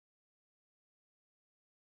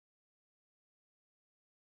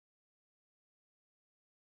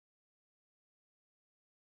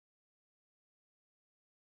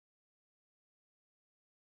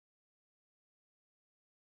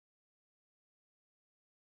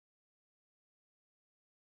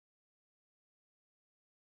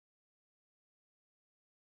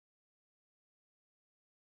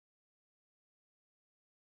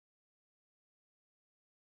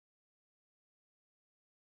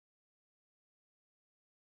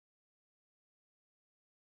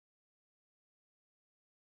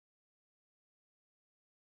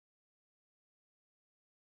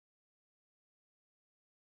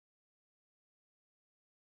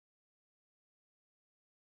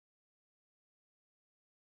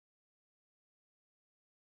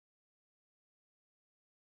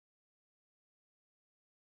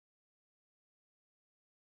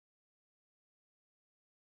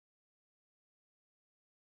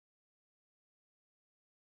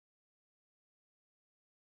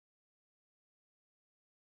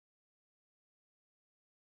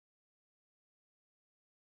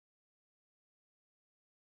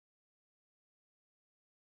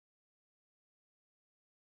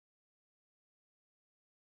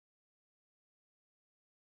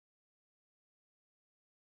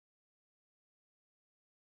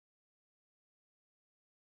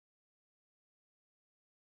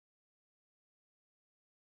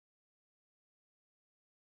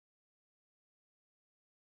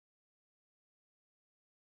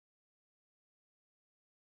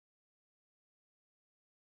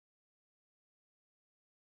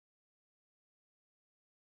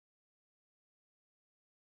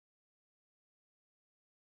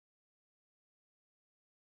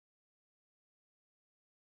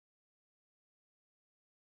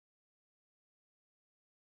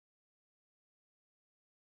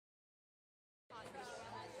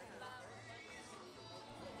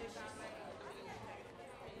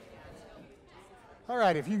All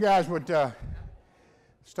right, if you guys would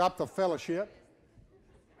stop the fellowship.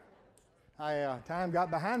 Time got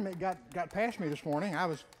behind me, got past me this morning. I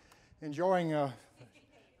was enjoying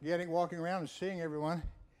walking around and seeing everyone.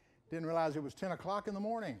 Didn't realize it was 10 o'clock in the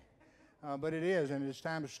morning, but it is, and it's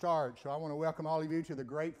time to start. So I want to welcome all of you to the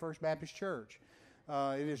great First Baptist Church.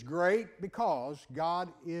 It is great because God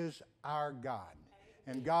is our God,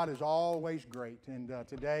 and God is always great. And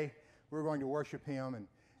today we're going to worship Him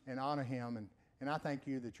and honor Him, and I thank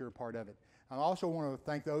you that you're a part of it. I also want to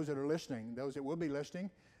thank those that are listening, those that will be listening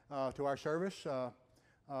to our service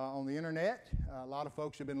on the internet. A lot of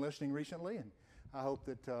folks have been listening recently, and I hope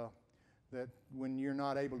that when you're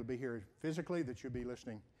not able to be here physically, that you'll be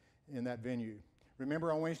listening in that venue.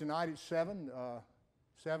 Remember, on Wednesday night at 7,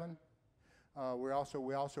 we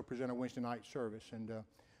also present a Wednesday night service. And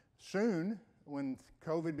soon, when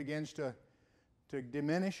COVID begins to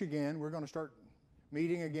diminish again, we're going to start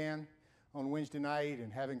meeting again on Wednesday night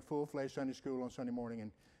and having full-fledged Sunday school on Sunday morning,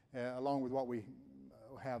 and along with what we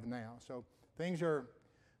have now. So things are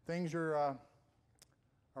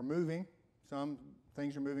moving. Some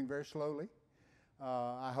things are moving very slowly.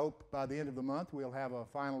 I hope by the end of the month we'll have a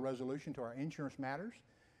final resolution to our insurance matters,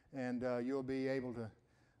 and you'll be able to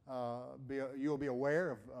you'll be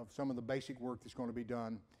aware of some of the basic work that's going to be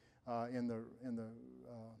done in the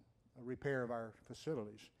repair of our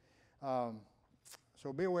facilities.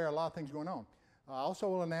 So be aware of a lot of things going on. I also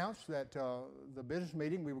will announce that the business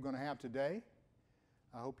meeting we were going to have today,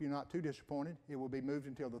 I hope you're not too disappointed, it will be moved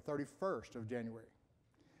until the 31st of January,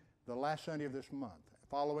 the last Sunday of this month.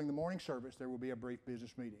 Following the morning service, there will be a brief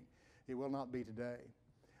business meeting. It will not be today.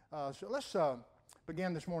 So let's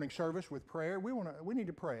begin this morning's service with prayer. We need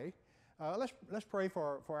to pray. Let's pray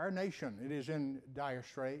for our nation. It is in dire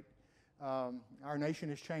strait. Our nation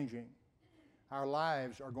is changing. Our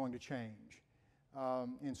lives are going to change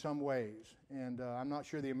in some ways. And I'm not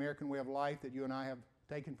sure the American way of life that you and I have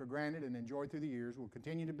taken for granted and enjoyed through the years will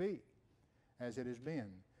continue to be as it has been.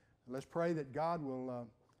 Let's pray that God will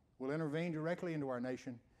intervene directly into our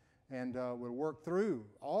nation and will work through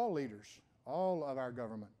all leaders, all of our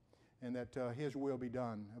government, and that His will be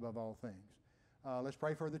done above all things. Let's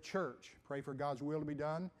pray for the church. Pray for God's will to be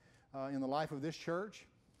done in the life of this church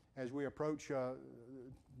as we approach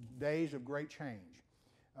days of great change.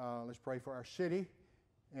 Let's pray for our city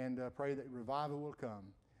and pray that revival will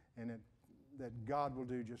come and that God will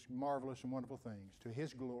do just marvelous and wonderful things to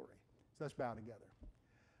His glory. So let's bow together.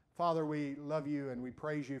 Father, we love you and we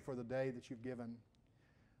praise you for the day that you've given.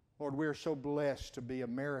 Lord, we are so blessed to be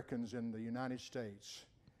Americans in the United States,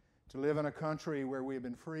 to live in a country where we have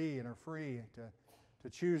been free and are free to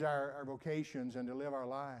choose our vocations and to live our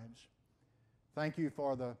lives. Thank you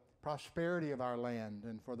for the prosperity of our land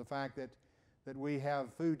and for the fact that we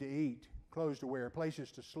have food to eat, clothes to wear,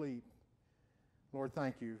 places to sleep. Lord,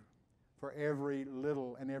 thank you for every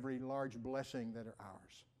little and every large blessing that are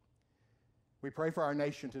ours. We pray for our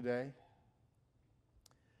nation today.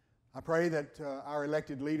 I pray that our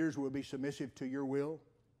elected leaders will be submissive to your will.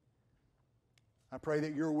 I pray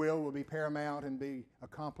that your will be paramount and be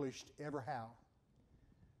accomplished ever how,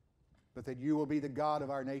 but that you will be the God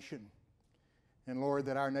of our nation. And Lord,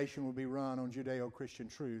 that our nation will be run on Judeo-Christian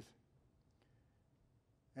truth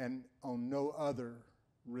and on no other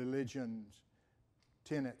religion's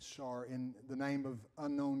tenets or in the name of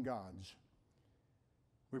unknown gods.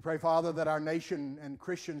 We pray, Father, that our nation and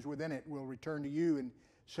Christians within it will return to you in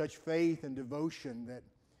such faith and devotion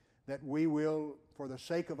that we will, for the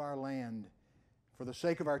sake of our land, for the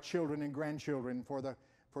sake of our children and grandchildren,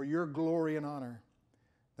 for your glory and honor,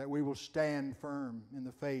 that we will stand firm in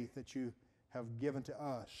the faith that you have given to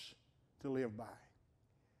us to live by.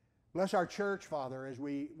 Bless our church, Father, as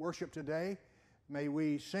we worship today. May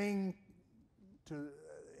we sing to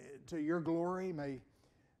your glory.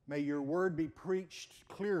 May your word be preached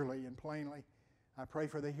clearly and plainly. I pray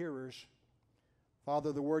for the hearers.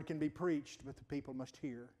 Father, the word can be preached, but the people must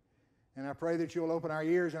hear. And I pray that you'll open our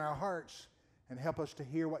ears and our hearts and help us to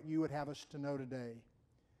hear what you would have us to know today.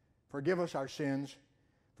 Forgive us our sins.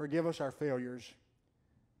 Forgive us our failures.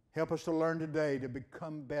 Help us to learn today to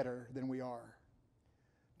become better than we are,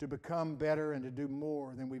 to become better and to do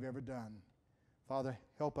more than we've ever done. Father,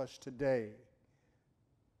 help us today.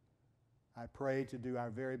 I pray to do our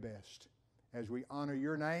very best as we honor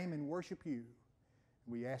your name and worship you.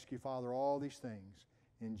 We ask you, Father, all these things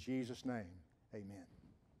in Jesus' name. Amen.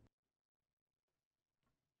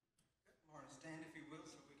 Good morning. Stand if you will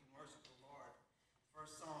so we can worship the Lord.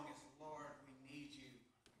 First song is Lord, we need you.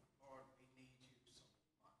 Lord, we need you so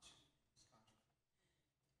much in this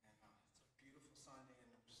country. And it's a beautiful Sunday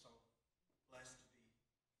and we're so blessed to be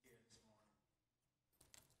here this morning.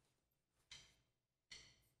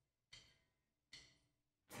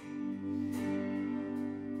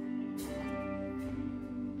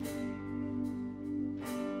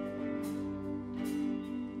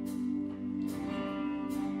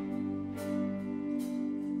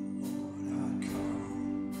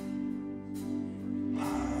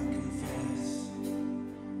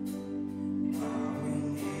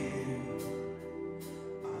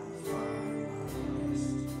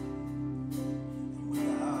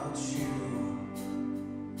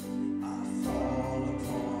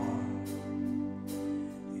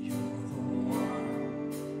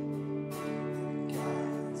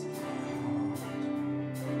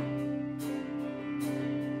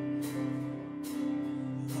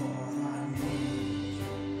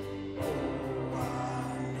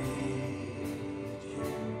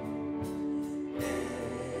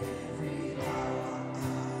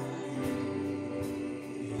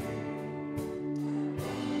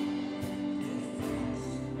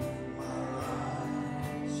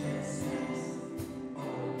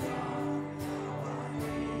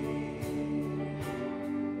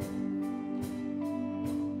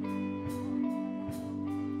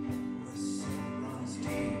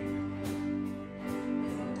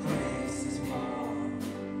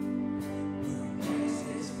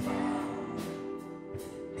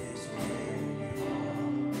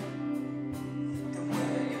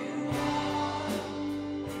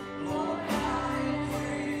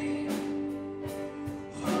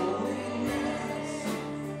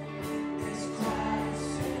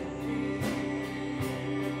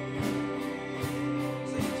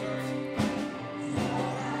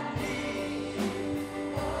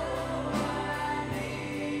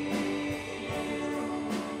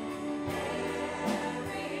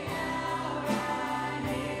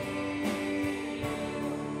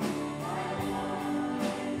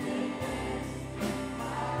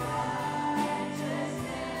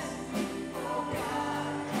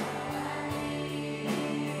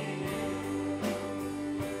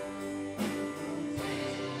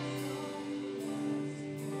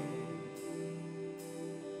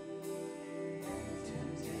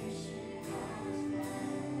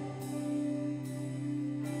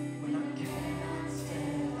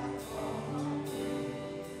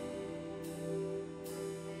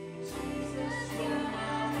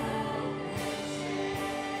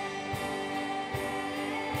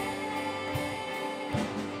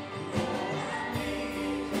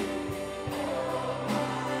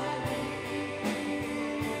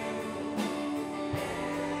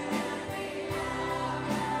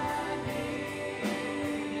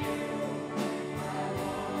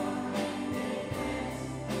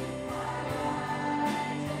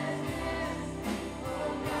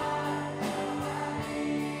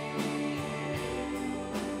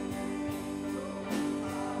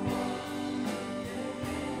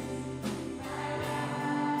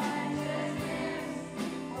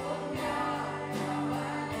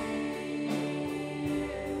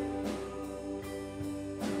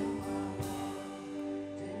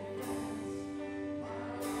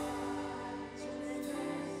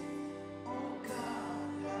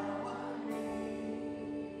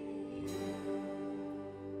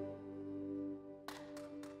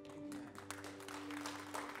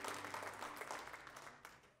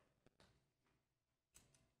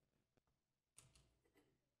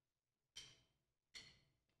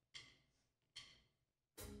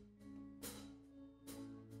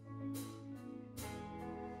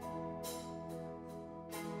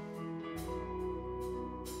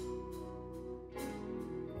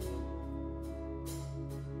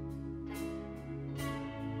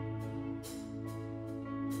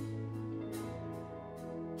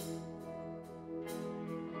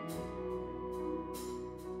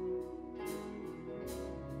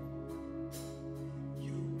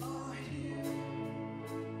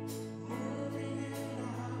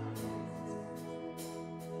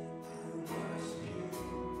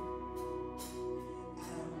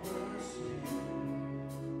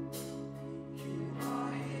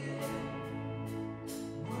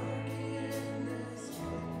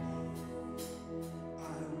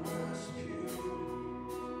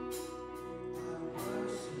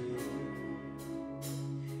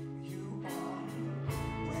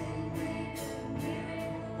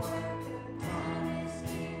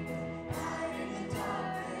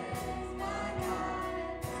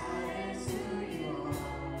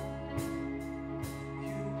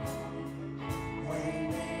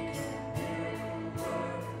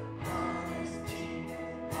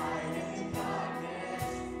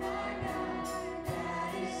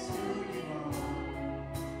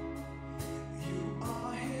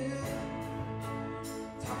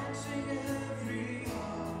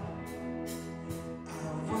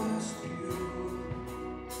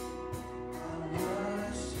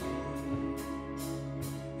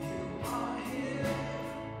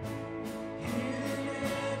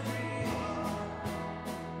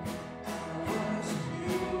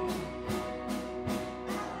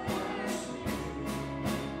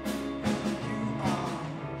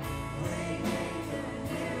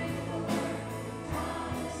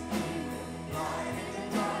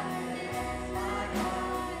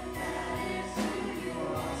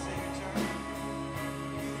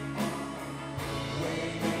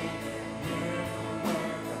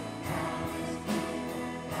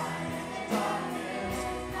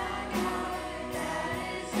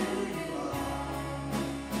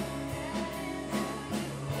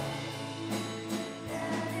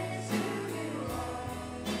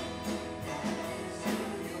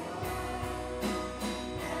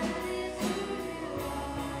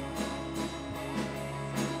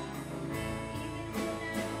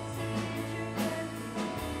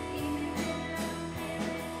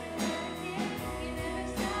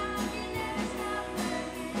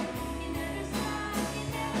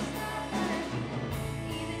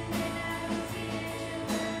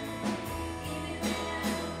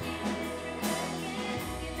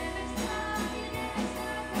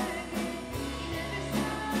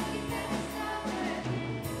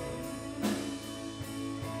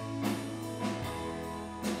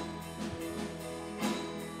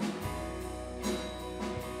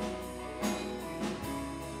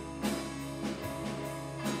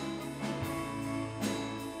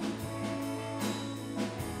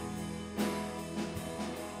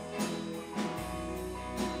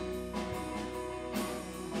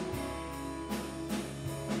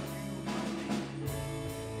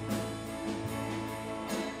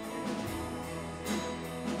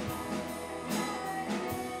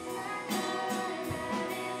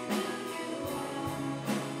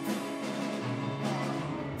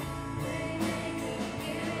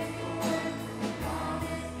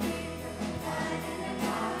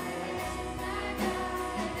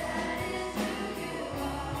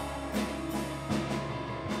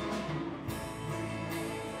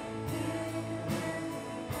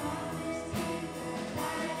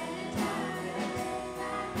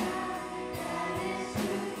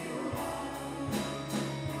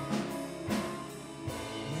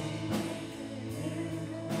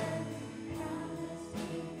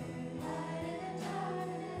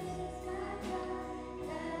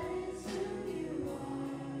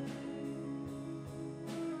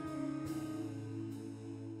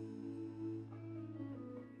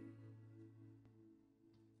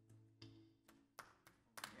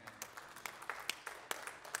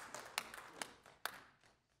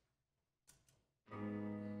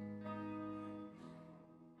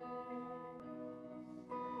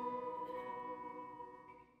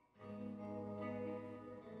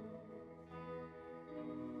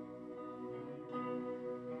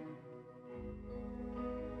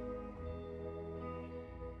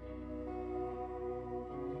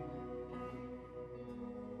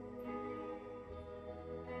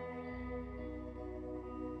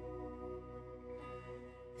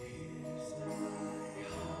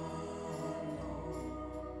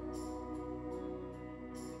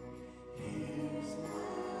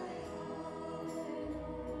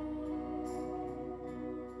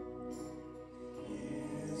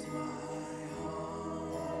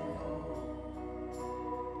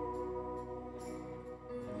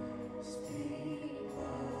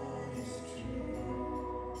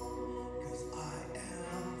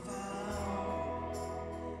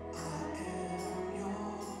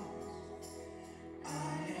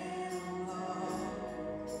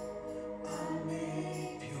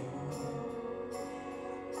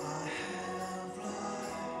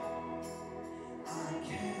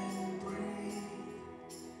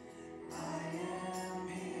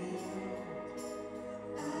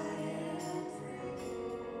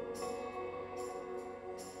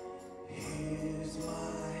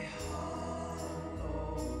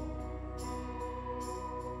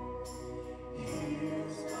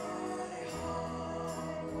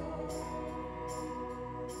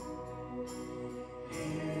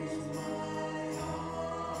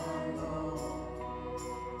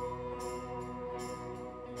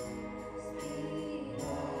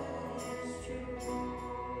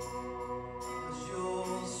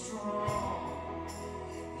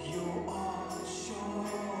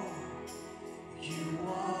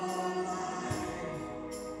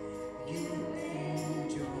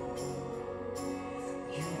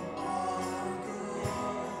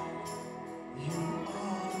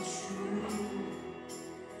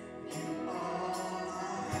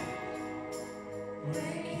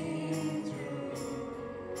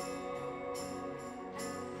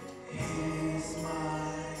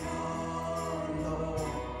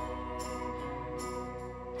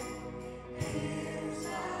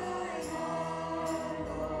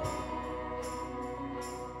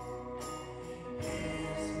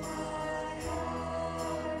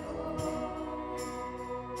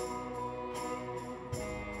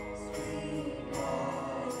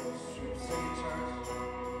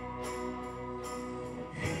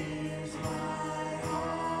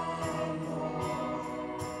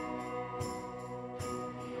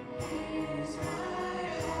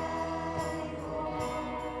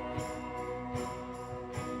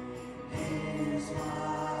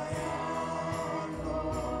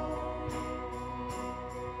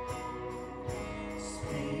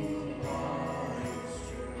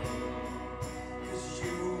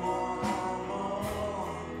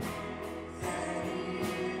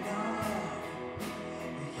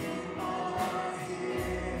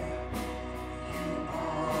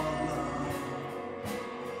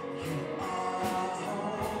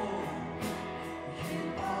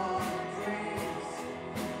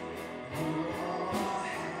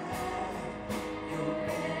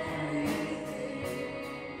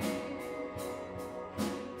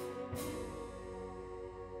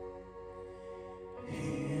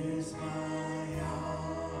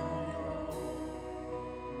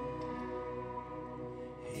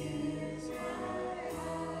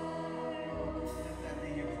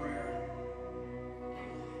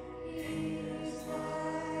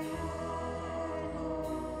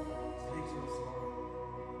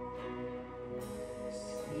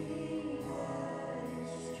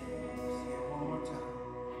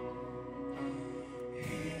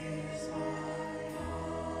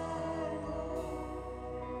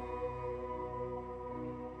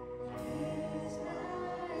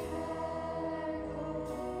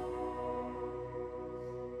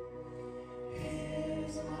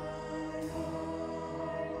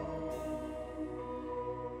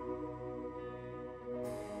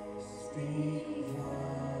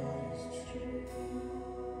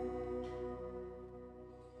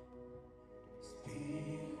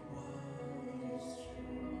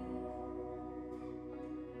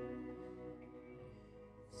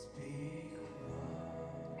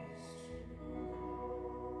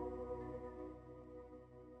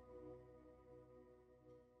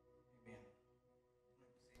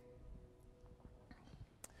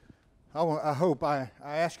 I hope I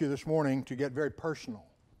ask you this morning to get very personal.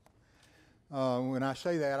 When I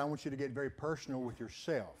say that, I want you to get very personal with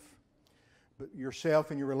yourself, but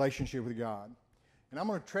yourself and your relationship with God. And I'm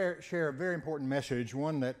going to share a very important message,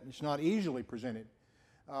 one that is not easily presented,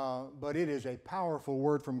 but it is a powerful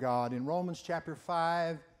word from God in Romans chapter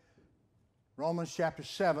 5, Romans chapter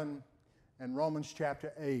 7, and Romans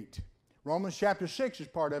chapter 8. Romans chapter 6 is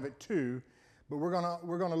part of it too, but we're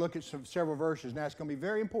going to look at several verses. Now it's going to be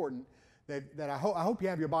very important that I hope you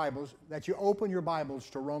have your Bibles, that you open your Bibles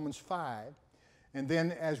to Romans 5, and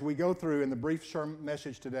then as we go through in the brief sermon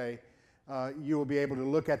message today, you will be able to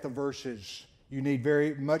look at the verses. You need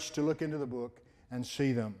very much to look into the book and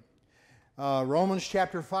see them. Romans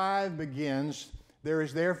chapter 5 begins,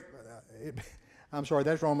 that's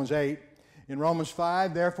Romans 8. In Romans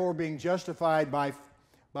 5, therefore being justified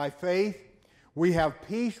by faith, we have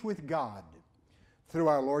peace with God through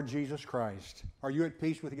our Lord Jesus Christ. Are you at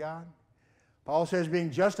peace with God? Paul says,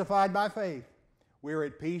 being justified by faith, we are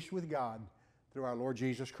at peace with God through our Lord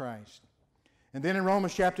Jesus Christ. And then in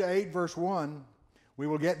Romans chapter 8, verse 1, we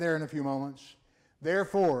will get there in a few moments.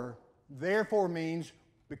 Therefore means,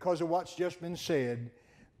 because of what's just been said,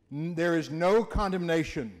 there is no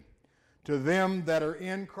condemnation to them that are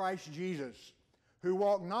in Christ Jesus, who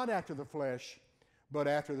walk not after the flesh, but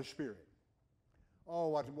after the Spirit. Oh,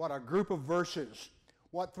 what a group of verses.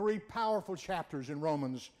 What three powerful chapters in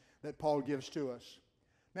Romans that Paul gives to us.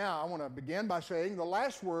 Now, I want to begin by saying the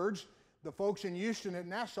last words the folks in Houston and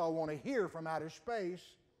Nassau want to hear from outer space,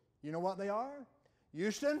 you know what they are?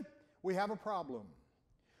 Houston, we have a problem.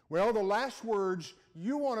 Well, the last words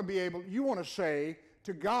you want to say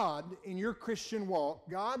to God in your Christian walk,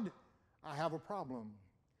 God, I have a problem.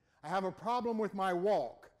 I have a problem with my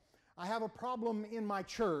walk. I have a problem in my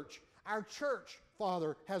church. Our church,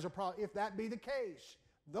 Father, has a problem. If that be the case,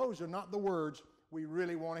 those are not the words we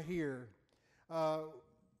really want to hear.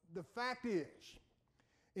 The fact is,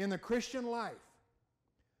 in the Christian life,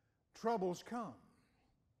 troubles come,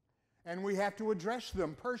 and we have to address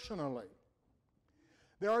them personally.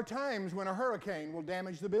 There are times when a hurricane will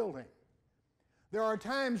damage the building. There are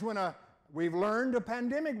times when we've learned a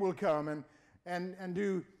pandemic will come and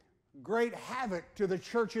do great havoc to the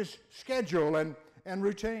church's schedule and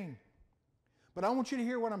routine. But I want you to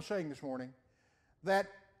hear what I'm saying this morning, that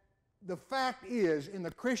the fact is, in the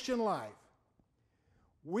Christian life,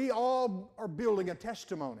 we all are building a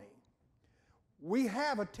testimony. We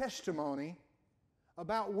have a testimony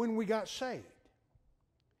about when we got saved.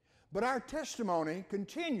 But our testimony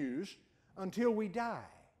continues until we die.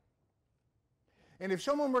 And if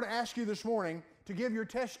someone were to ask you this morning to give your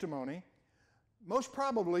testimony, most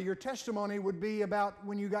probably your testimony would be about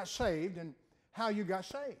when you got saved and how you got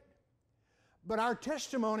saved. But our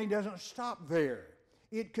testimony doesn't stop there.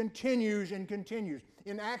 It continues and continues.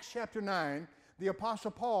 In Acts chapter 9, the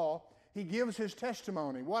Apostle Paul, he gives his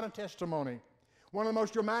testimony. What a testimony. One of the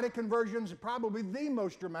most dramatic conversions, probably the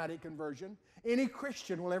most dramatic conversion any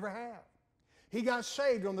Christian will ever have. He got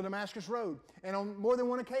saved on the Damascus Road, and on more than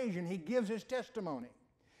one occasion, he gives his testimony.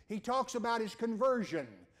 He talks about his conversion.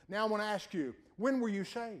 Now I want to ask you, when were you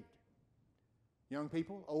saved? Young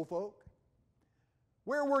people, old folk?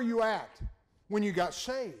 Where were you at when you got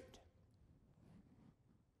saved?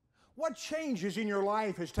 What changes in your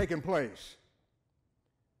life has taken place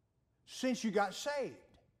since you got saved?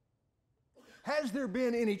 Has there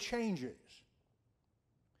been any changes?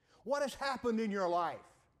 What has happened in your life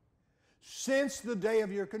since the day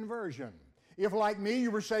of your conversion? If, like me, you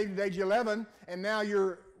were saved at age 11 and now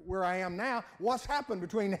you're where I am now, what's happened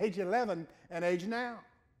between age 11 and age now?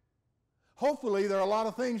 Hopefully there are a lot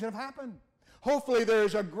of things that have happened. Hopefully there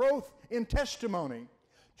is a growth in testimony.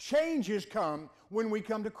 Changes come when we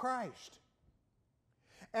come to Christ.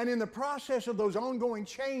 And in the process of those ongoing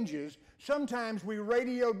changes, sometimes we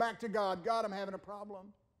radio back to God, God, I'm having a problem.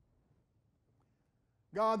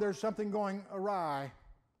 God, there's something going awry.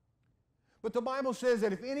 But the Bible says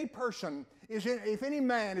that if any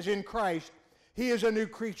man is in Christ, he is a new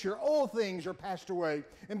creature. All things are passed away,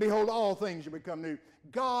 and behold, all things have become new.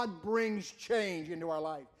 God brings change into our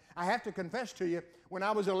life. I have to confess to you, when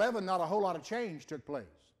I was 11, not a whole lot of change took place.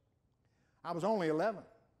 I was only 11.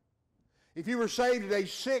 If you were saved at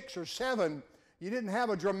age 6 or 7, you didn't have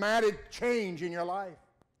a dramatic change in your life.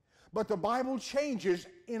 But the Bible changes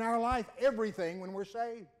in our life everything when we're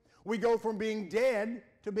saved. We go from being dead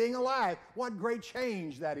to being alive. What great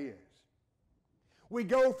change that is. We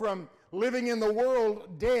go from living in the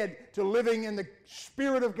world dead to living in the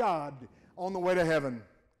Spirit of God on the way to heaven.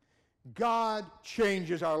 God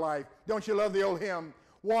changes our life. Don't you love the old hymn?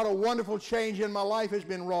 What a wonderful change in my life has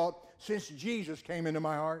been wrought since Jesus came into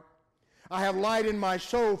my heart. I have light in my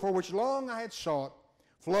soul for which long I had sought.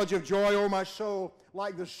 Floods of joy o'er my soul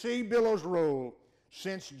like the sea billows roll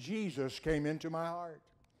since Jesus came into my heart.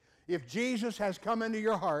 If Jesus has come into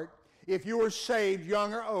your heart, if you are saved,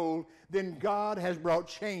 young or old, then God has brought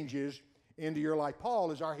changes into your life.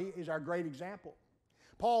 Paul is our great example.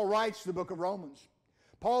 Paul writes the book of Romans.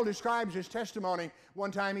 Paul describes his testimony.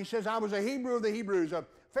 One time he says, I was a Hebrew of the Hebrews, a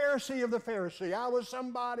Pharisee of the Pharisee. I was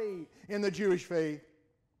somebody in the Jewish faith.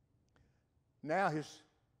 Now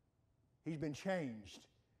he's been changed.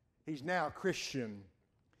 He's now a Christian.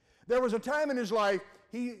 There was a time in his life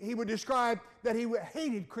he would describe that he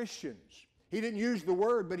hated Christians. He didn't use the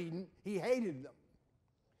word, but he hated them.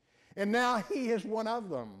 And now he is one of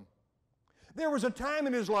them. There was a time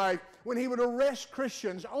in his life when he would arrest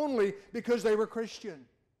Christians only because they were Christian.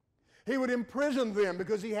 He would imprison them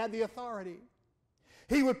because he had the authority.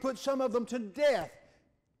 He would put some of them to death,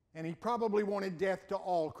 and he probably wanted death to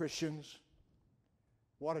all Christians.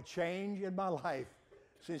 What a change in my life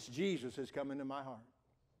since Jesus has come into my heart.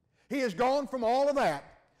 He has gone from all of that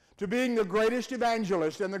to being the greatest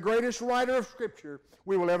evangelist and the greatest writer of Scripture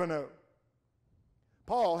we will ever know.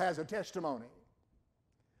 Paul has a testimony.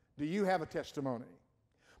 Do you have a testimony?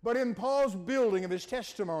 But in Paul's building of his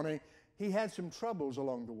testimony, he had some troubles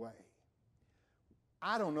along the way.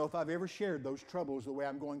 I don't know if I've ever shared those troubles the way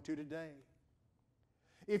I'm going to today.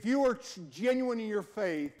 If you are genuine in your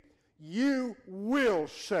faith, you will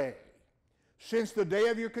say, since the day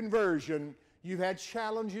of your conversion, you've had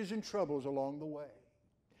challenges and troubles along the way.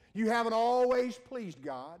 You haven't always pleased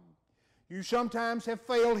God. You sometimes have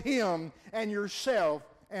failed Him and yourself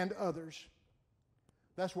and others.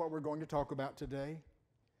 That's what we're going to talk about today.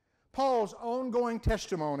 Paul's ongoing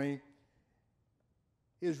testimony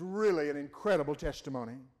is really an incredible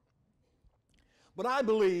testimony. But I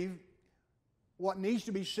believe what needs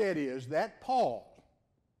to be said is that Paul,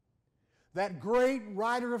 that great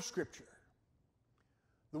writer of Scripture,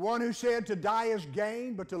 the one who said to die is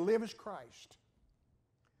gain, but to live is Christ,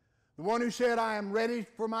 the one who said, I am ready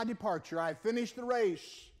for my departure, I have finished the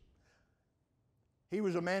race, he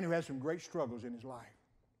was a man who had some great struggles in his life.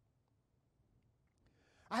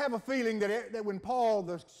 I have a feeling that when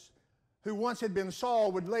Paul, who once had been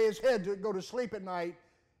Saul, would lay his head to go to sleep at night,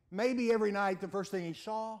 maybe every night the first thing he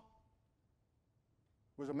saw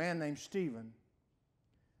was a man named Stephen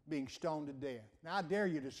being stoned to death. Now I dare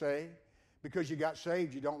you to say, because you got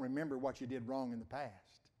saved, you don't remember what you did wrong in the past.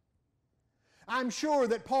 I'm sure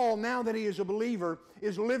that Paul, now that he is a believer,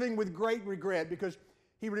 is living with great regret because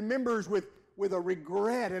he remembers with a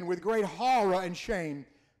regret and with great horror and shame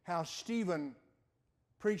how Stephen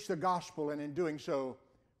preached the gospel and in doing so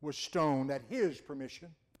was stoned at his permission.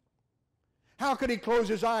 How could he close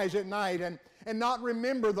his eyes at night and not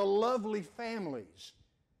remember the lovely families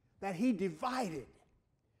that he divided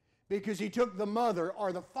because he took the mother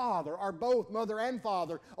or the father or both mother and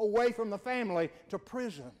father away from the family to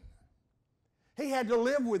prison? He had to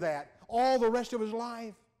live with that all the rest of his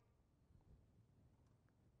life.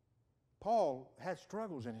 Paul had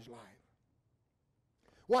struggles in his life.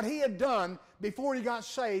 What he had done before he got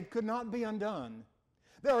saved could not be undone.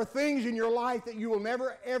 There are things in your life that you will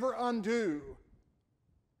never, ever undo.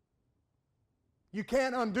 You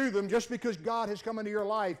can't undo them just because God has come into your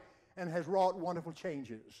life and has wrought wonderful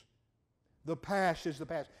changes. The past is the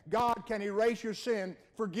past. God can erase your sin,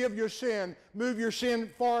 forgive your sin, move your sin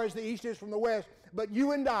far as the east is from the west. But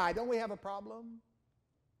you and I, don't we have a problem?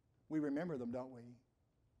 We remember them, don't we?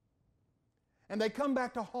 And they come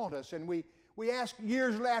back to haunt us, and we ask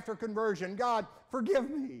years after conversion, God, forgive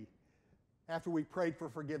me, after we prayed for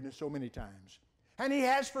forgiveness so many times. And He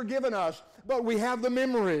has forgiven us, but we have the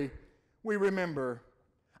memory. We remember.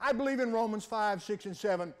 I believe in Romans 5, 6, and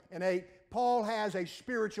 7, and 8, Paul has a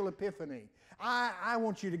spiritual epiphany. I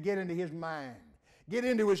want you to get into his mind, get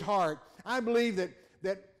into his heart. I believe that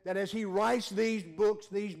as he writes these books,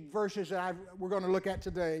 these verses that we're going to look at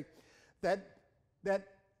today, it's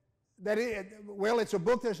a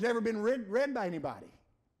book that's never been read by anybody.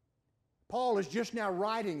 Paul is just now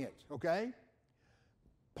writing it, okay?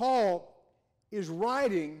 Paul is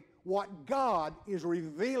writing what God is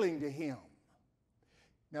revealing to him.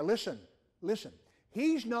 Now listen.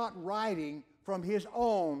 He's not writing from his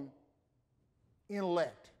own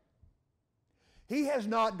intellect. He has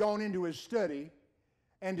not gone into his study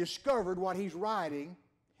and discovered what he's writing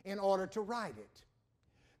in order to write it.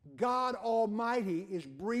 God Almighty is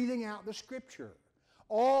breathing out the Scripture.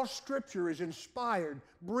 All Scripture is inspired,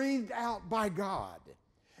 breathed out by God.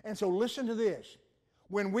 And so listen to this.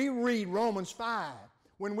 When we read Romans 5,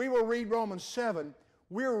 when we will read Romans 7,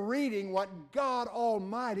 we're reading what God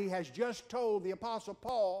Almighty has just told the Apostle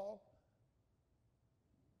Paul.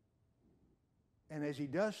 And as he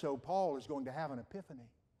does so, Paul is going to have an epiphany.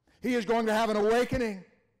 He is going to have an awakening.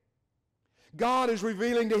 God is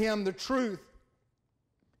revealing to him the truth.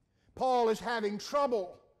 Paul is having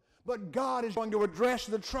trouble, but God is going to address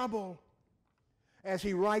the trouble as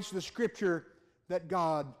he writes the Scripture that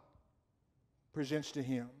God presents to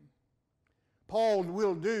him. Paul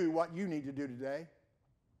will do what you need to do today.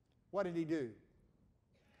 What did he do?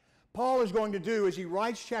 Paul is going to do, as he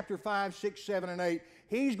writes chapter 5, 6, 7, and 8,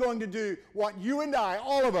 he's going to do what you and I,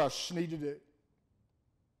 all of us, need to do.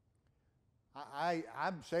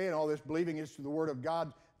 I'm saying all this believing it's the Word of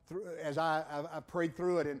God as I've prayed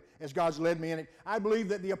through it and as God's led me in it. I believe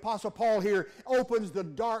that the Apostle Paul here opens the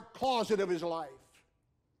dark closet of his life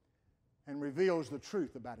and reveals the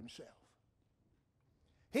truth about himself.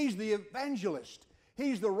 He's the evangelist.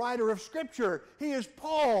 He's the writer of Scripture. He is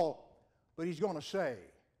Paul. But he's going to say,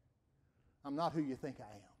 I'm not who you think I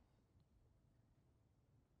am.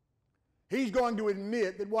 He's going to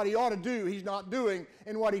admit that what he ought to do, he's not doing,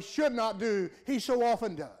 and what he should not do, he so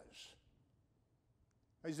often does.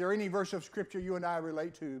 Is there any verse of Scripture you and I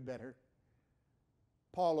relate to better?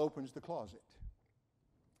 Paul opens the closet.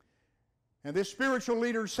 And this spiritual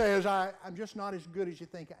leader says, I'm just not as good as you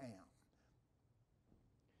think I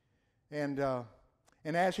am.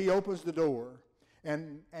 And as he opens the door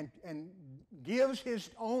and gives his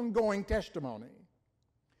ongoing testimony,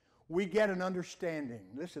 we get an understanding.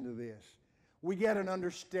 Listen to this. We get an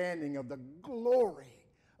understanding of the glory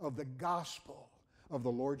of the gospel of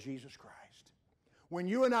the Lord Jesus Christ. When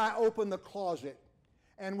you and I open the closet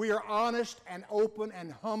and we are honest and open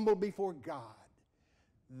and humble before God,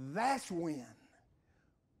 that's when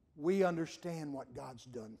we understand what God's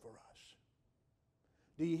done for us.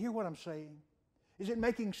 Do you hear what I'm saying? Is it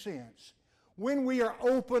making sense? When we are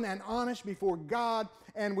open and honest before God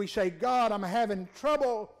and we say, God, I'm having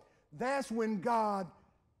trouble, that's when God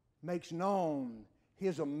makes known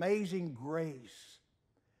His amazing grace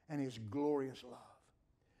and His glorious love.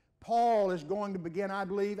 Paul is going to begin, I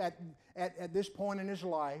believe, at this point in his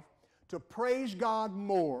life, to praise God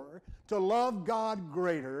more, to love God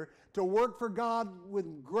greater, to work for God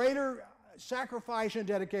with greater sacrifice and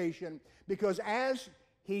dedication, because as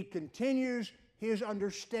he continues his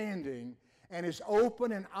understanding and is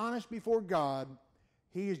open and honest before God,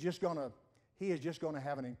 he is just going to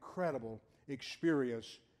have an incredible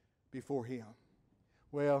experience before Him.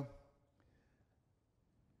 Well,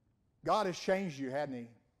 God has changed you, hasn't He?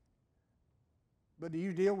 But do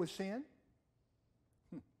you deal with sin?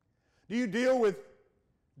 Do you deal with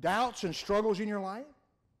doubts and struggles in your life?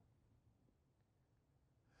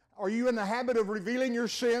 Are you in the habit of revealing your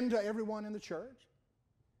sin to everyone in the church?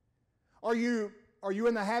 Are you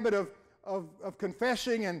in the habit of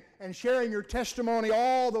confessing and sharing your testimony,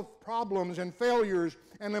 all the problems and failures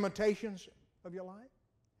and limitations of your life?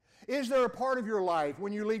 Is there a part of your life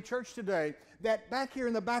when you leave church today that back here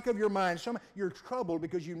in the back of your mind, you're troubled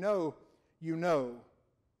because you know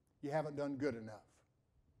you haven't done good enough?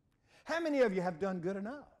 How many of you have done good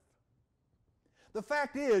enough? The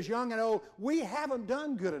fact is, young and old, we haven't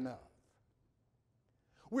done good enough.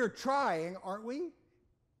 We're trying, aren't we?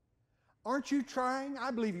 Aren't you trying?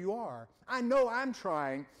 I believe you are. I know I'm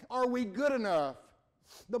trying. Are we good enough?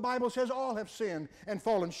 The Bible says all have sinned and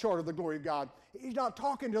fallen short of the glory of God. He's not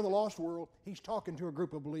talking to the lost world. He's talking to a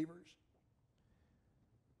group of believers.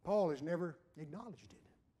 Paul has never acknowledged it,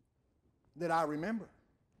 that I remember.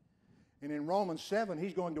 And in Romans 7,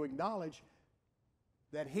 he's going to acknowledge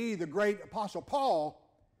that he, the great Apostle Paul,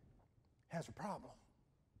 has a problem.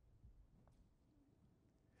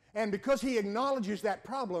 And because he acknowledges that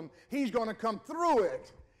problem, he's going to come through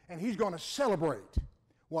it and he's going to celebrate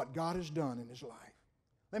what God has done in his life.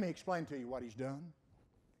 Let me explain to you what he's done.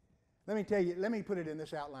 Let me put it in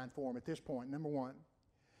this outline form at this point. Number one,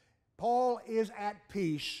 Paul is at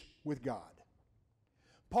peace with God.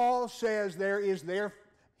 Paul says therefore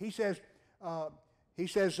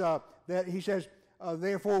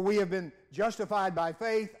we have been justified by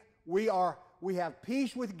faith. We have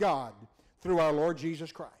peace with God through our Lord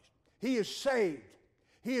Jesus Christ. He is saved.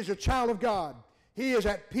 He is a child of God. He is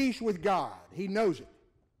at peace with God. He knows it.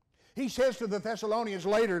 He says to the Thessalonians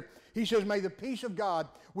later, he says, may the peace of God,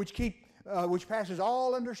 which passes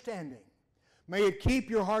all understanding, may it keep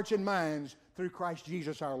your hearts and minds through Christ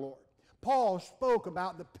Jesus our Lord. Paul spoke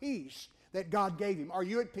about the peace that God gave him. Are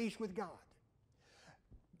you at peace with God?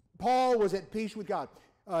 Paul was at peace with God.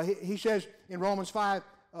 He says in Romans 5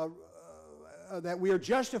 that we are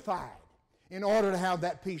justified in order to have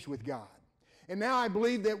that peace with God. And now I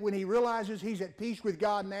believe that when he realizes he's at peace with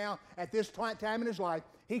God now, at this time in his life,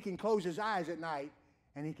 he can close his eyes at night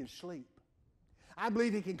and he can sleep. I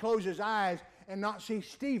believe he can close his eyes and not see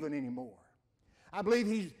Stephen anymore. I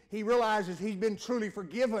believe he realizes he's been truly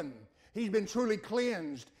forgiven. He's been truly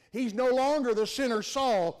cleansed. He's no longer the sinner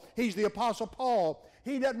Saul. He's the Apostle Paul.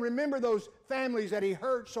 He doesn't remember those families that he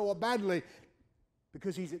hurt so badly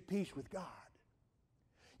because he's at peace with God.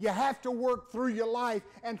 You have to work through your life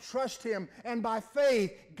and trust Him, and by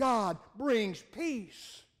faith, God brings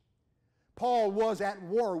peace. Paul was at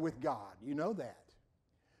war with God. You know that.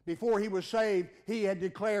 Before he was saved, he had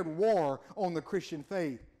declared war on the Christian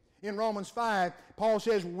faith. In Romans 5, Paul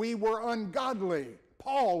says, we were ungodly.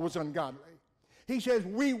 Paul was ungodly. He says,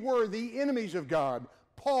 we were the enemies of God.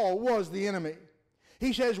 Paul was the enemy.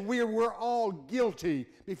 He says, we were all guilty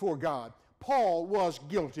before God. Paul was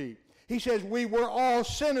guilty. He says, we were all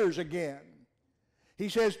sinners again. He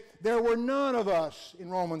says, there were none of us, in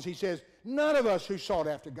Romans, he says, none of us who sought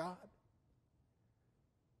after God.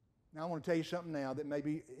 Now I want to tell you something now that may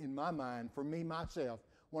be, in my mind, for me, myself,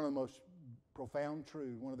 one of the most profound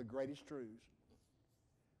truths, one of the greatest truths.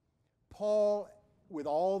 Paul, with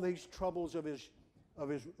all these troubles of his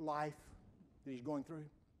life that he's going through,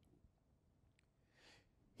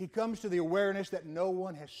 he comes to the awareness that no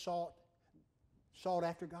one has sought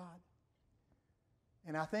after God.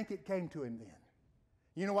 And I think it came to him then.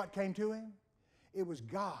 You know what came to him? It was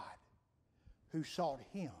God who sought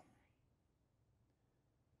him.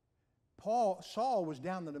 Saul was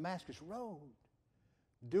down the Damascus road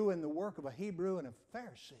doing the work of a Hebrew and a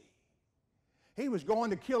Pharisee. He was going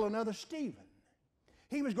to kill another Stephen.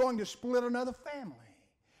 He was going to split another family.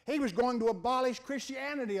 He was going to abolish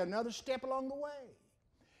Christianity, another step along the way.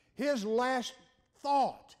 His last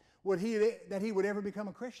thought that he would ever become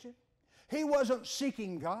a Christian. He wasn't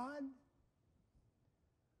seeking God.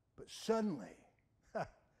 But suddenly,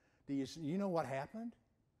 do you know what happened?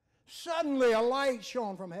 Suddenly a light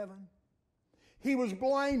shone from heaven. He was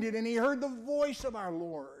blinded and he heard the voice of our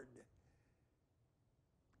Lord.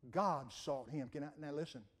 God sought him. Now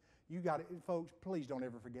listen, you got it, folks, please don't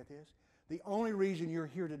ever forget this. The only reason you're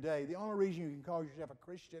here today, the only reason you can call yourself a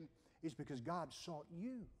Christian is because God sought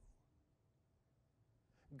you.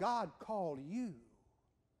 God called you.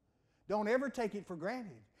 Don't ever take it for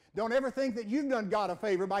granted. Don't ever think that you've done God a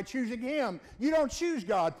favor by choosing Him. You don't choose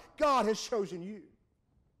God. God has chosen you.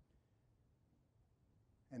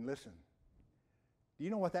 And listen, do you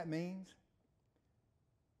know what that means?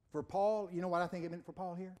 For Paul, you know what I think it meant for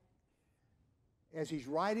Paul here? As he's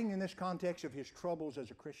writing in this context of his troubles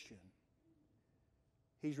as a Christian,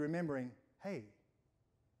 he's remembering, hey,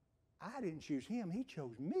 I didn't choose him. He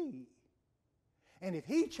chose me. And if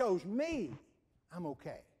He chose me, I'm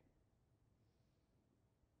okay.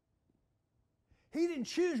 He didn't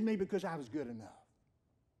choose me because I was good enough.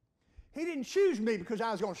 He didn't choose me because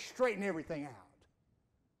I was going to straighten everything out.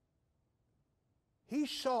 He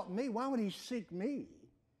sought me. Why would He seek me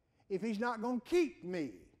if He's not going to keep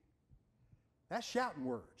me? That's shouting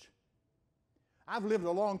words. I've lived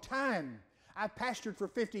a long time. I've pastored for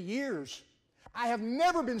 50 years. I have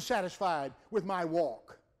never been satisfied with my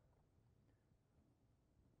walk.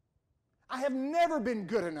 I have never been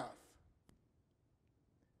good enough.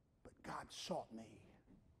 But God sought me.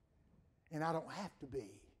 And I don't have to be.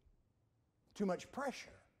 Too much pressure.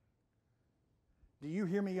 Do you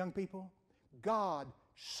hear me, young people? God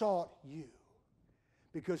sought you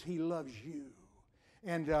because He loves you.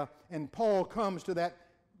 And Paul comes to that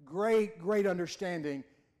great understanding.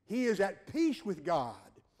 He is at peace with God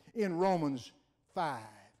in Romans 5.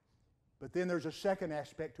 But then there's a second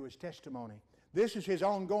aspect to his testimony. This is his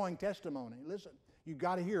ongoing testimony. Listen, you've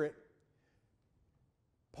got to hear it.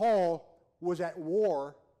 Paul was at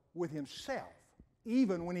war with himself,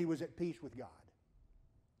 even when he was at peace with God.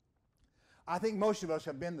 I think most of us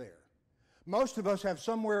have been there. Most of us have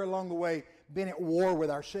somewhere along the way been at war with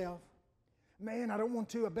ourselves. Man, I don't want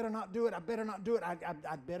to. I better not do it. I better not do it. I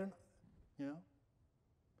better not. You know?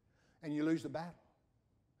 And you lose the battle.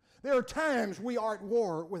 There are times we are at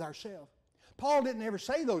war with ourselves. Paul didn't ever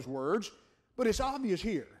say those words, but it's obvious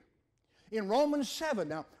here. In Romans 7,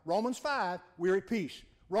 now Romans 5, we're at peace.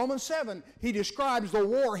 Romans 7, he describes the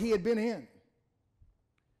war he had been in.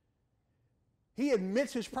 He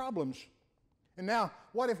admits his problems. And now,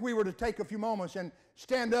 what if we were to take a few moments and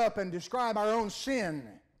stand up and describe our own sin,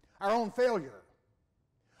 our own failure,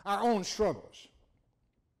 our own struggles?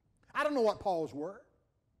 I don't know what Paul's were,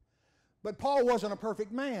 But Paul wasn't a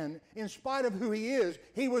perfect man. In spite of who he is,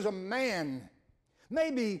 he was a man.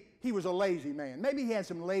 Maybe he was a lazy man. Maybe he had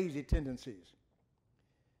some lazy tendencies.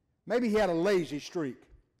 Maybe he had a lazy streak.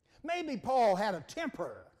 Maybe Paul had a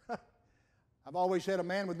temper. I've always said a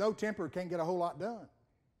man with no temper can't get a whole lot done.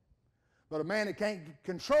 But a man that can't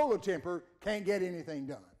control a temper can't get anything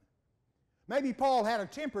done. Maybe Paul had a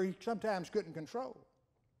temper he sometimes couldn't control.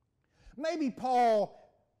 Maybe Paul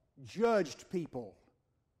judged people.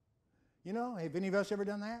 You know, have any of us ever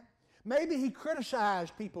done that? Maybe he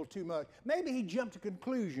criticized people too much. Maybe he jumped to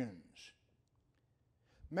conclusions.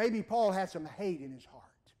 Maybe Paul had some hate in his heart.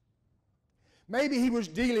 Maybe he was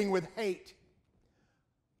dealing with hate.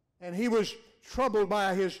 And he was troubled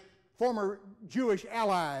by his former Jewish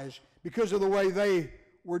allies because of the way they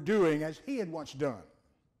were doing as he had once done.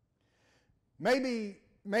 Maybe,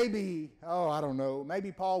 I don't know,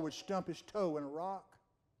 maybe Paul would stump his toe in a rock.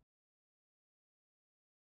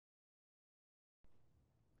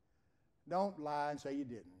 Don't lie and say you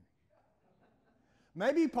didn't.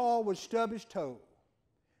 Maybe Paul would stub his toe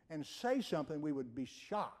and say something we would be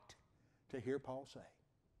shocked to hear Paul say.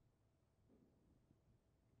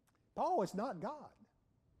 Paul is not God.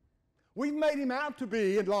 We've made him out to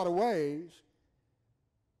be in a lot of ways.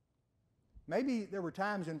 Maybe there were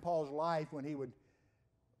times in Paul's life when he would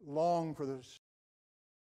long for this.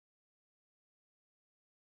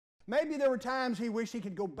 Maybe there were times he wished he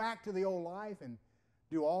could go back to the old life and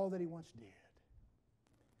do all that he once did.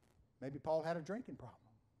 Maybe Paul had a drinking problem.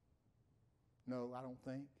 No, I don't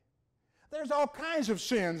think. There's all kinds of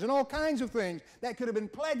sins and all kinds of things that could have been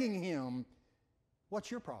plaguing him.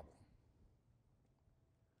 What's your problem?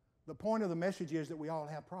 The point of the message is that we all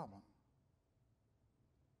have problems.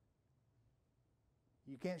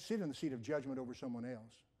 You can't sit in the seat of judgment over someone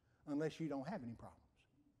else unless you don't have any problems.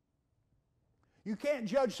 You can't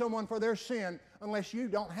judge someone for their sin unless you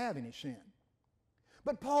don't have any sin.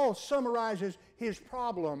 But Paul summarizes his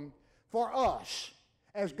problem for us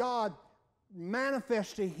as God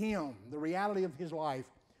manifests to him the reality of his life.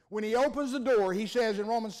 When he opens the door, he says in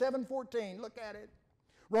Romans 7:14, look at it.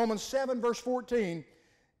 Romans 7 verse 14,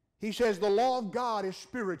 he says, the law of God is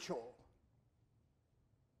spiritual.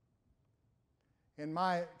 And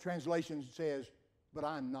my translation says, but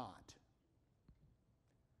I'm not.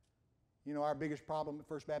 You know, our biggest problem at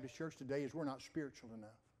First Baptist Church today is we're not spiritual enough.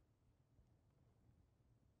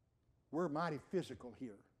 We're mighty physical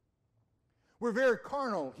here. We're very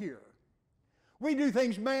carnal here. We do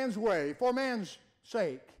things man's way, for man's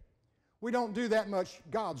sake. We don't do that much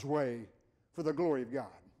God's way for the glory of God.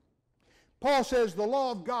 Paul says the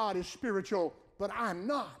law of God is spiritual, but I'm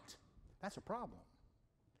not. That's a problem.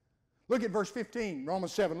 Look at verse 15,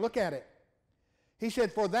 Romans 7. Look at it. He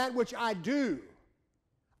said, for that which I do,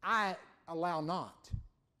 I allow not.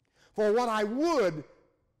 For what I would,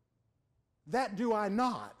 that do I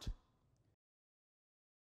not.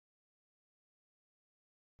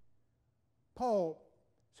 Paul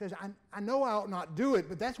says, I know I ought not do it,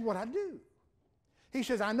 but that's what I do. He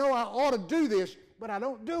says, I know I ought to do this, but I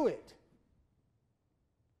don't do it.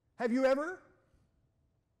 Have you ever?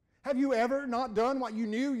 Have you ever not done what you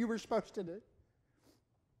knew you were supposed to do?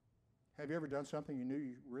 Have you ever done something you knew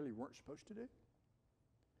you really weren't supposed to do?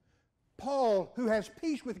 Paul, who has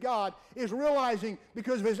peace with God, is realizing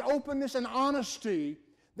because of his openness and honesty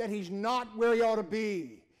that he's not where he ought to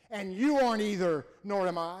be. And you aren't either, nor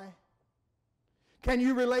am I. Can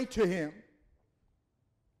you relate to him?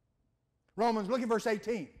 Look at verse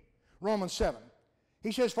 18. Romans 7.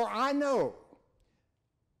 He says, for I know.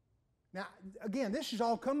 Now, again, this is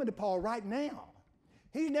all coming to Paul right now.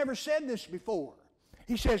 He's never said this before.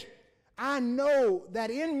 He says, I know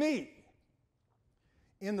that in me,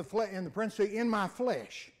 in my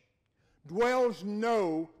flesh, dwells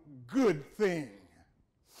no good thing.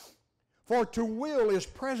 For to will is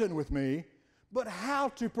present with me, but how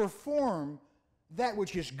to perform that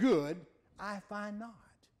which is good, I find not.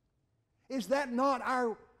 Is that not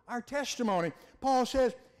our testimony? Paul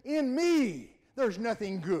says, in me, there's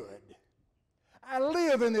nothing good. I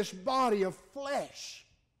live in this body of flesh.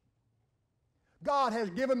 God has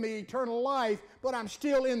given me eternal life, but I'm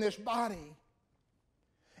still in this body.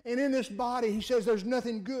 And in this body, he says there's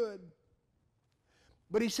nothing good.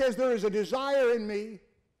 But he says there is a desire in me.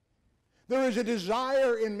 There is a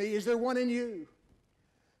desire in me. Is there one in you?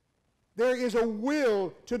 There is a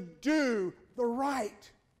will to do the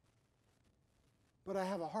right. But I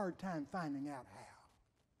have a hard time finding out how.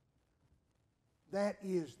 That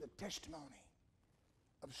is the testimony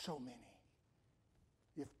of so many.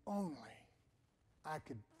 If only I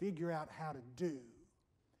could figure out how to do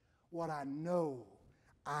what I know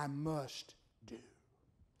I must do.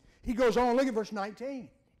 He goes on, look at verse 19.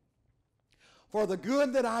 For the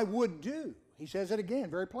good that I would do, he says it again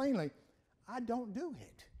very plainly, I don't do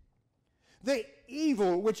it. The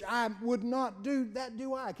evil which I would not do, that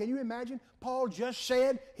do I. Can you imagine? Paul just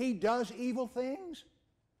said he does evil things.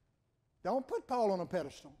 Don't put Paul on a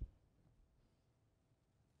pedestal.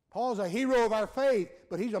 Paul's a hero of our faith,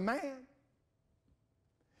 but he's a man.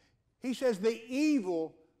 He says, the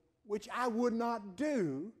evil which I would not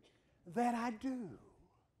do, that I do.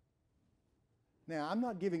 Now, I'm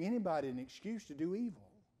not giving anybody an excuse to do evil.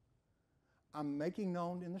 I'm making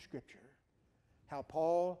known in the Scripture how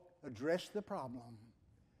Paul addressed the problem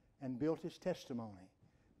and built his testimony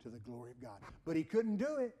to the glory of God. But he couldn't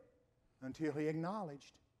do it until he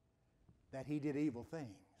acknowledged that he did evil things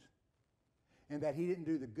and that he didn't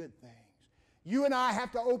do the good things. You and I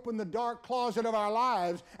have to open the dark closet of our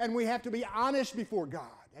lives, and we have to be honest before God.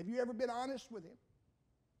 Have you ever been honest with Him?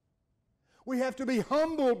 We have to be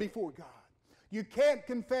humble before God. You can't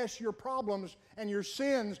confess your problems and your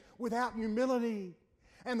sins without humility.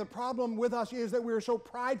 And the problem with us is that we're so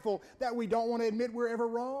prideful that we don't want to admit we're ever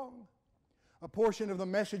wrong. A portion of the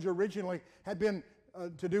message originally had been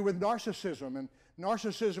to do with narcissism, and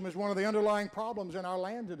narcissism is one of the underlying problems in our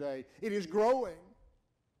land today. It is growing.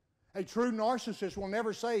 A true narcissist will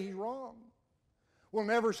never say he's wrong, will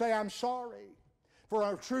never say I'm sorry.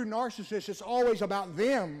 For a true narcissist, it's always about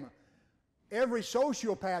them. Every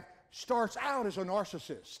sociopath starts out as a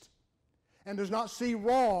narcissist and does not see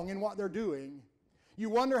wrong in what they're doing. You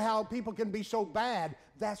wonder how people can be so bad.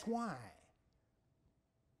 That's why.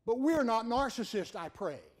 But we're not narcissists, I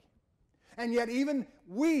pray. And yet even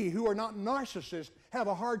we who are not narcissists have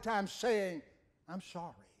a hard time saying, I'm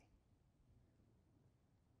sorry.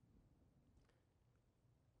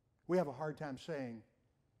 We have a hard time saying,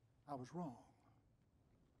 I was wrong.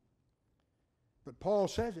 But Paul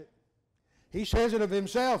says it. He says it of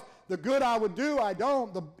himself. The good I would do, I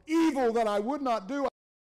don't. The evil that I would not do,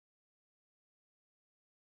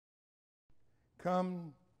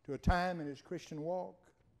 come to a time in his Christian walk.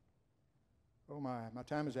 Oh my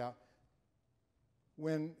time is out.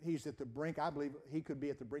 When he's at the brink, I believe he could be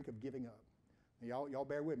at the brink of giving up. Now, y'all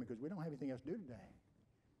bear with me because we don't have anything else to do today.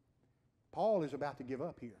 Paul is about to give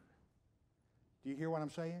up here. Do you hear what I'm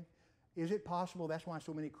saying? Is it possible that's why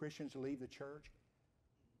so many Christians leave the church?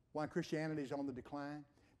 Why Christianity is on the decline?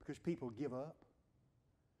 Because people give up.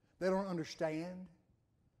 They don't understand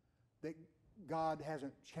that God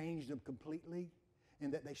hasn't changed them completely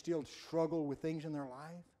and that they still struggle with things in their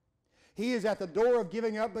life. He is at the door of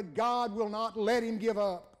giving up, but God will not let him give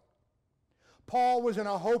up. Paul was in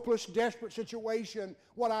a hopeless, desperate situation.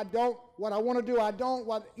 What I want to do, I don't.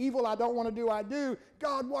 What evil I don't want to do, I do.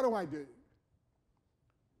 God, what do I do?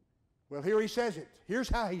 Well, here he says it. Here's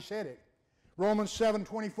how he said it. Romans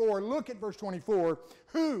 7:24. Look at verse 24.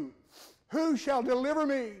 Who shall deliver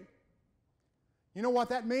me? You know what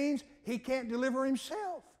that means? He can't deliver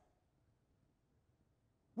himself.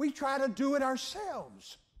 We try to do it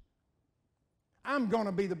ourselves. I'm going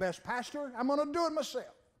to be the best pastor. I'm going to do it myself.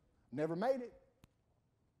 Never made it.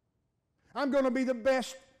 I'm going to be the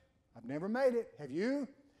best. I've never made it. Have you?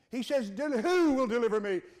 He says, who will deliver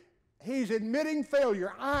me? He's admitting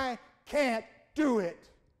failure. I can't do it.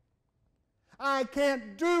 I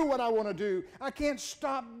can't do what I want to do. I can't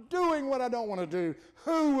stop doing what I don't want to do.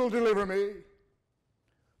 Who will deliver me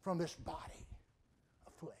from this body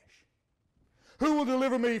of flesh? Who will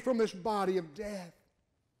deliver me from this body of death?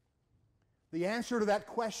 The answer to that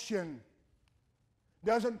question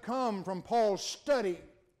doesn't come from Paul's study.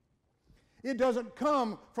 It doesn't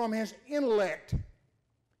come from his intellect.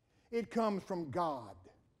 It comes from God.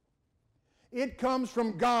 It comes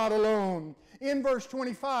from God alone. In verse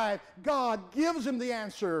 25, God gives him the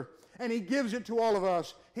answer, and he gives it to all of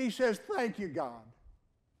us. He says, thank you, God.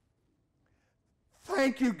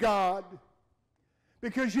 Thank you, God,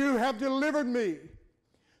 because you have delivered me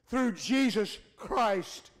through Jesus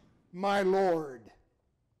Christ, my Lord.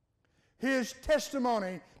 His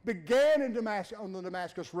testimony began in on the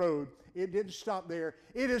Damascus Road. It didn't stop there.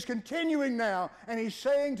 It is continuing now, and he's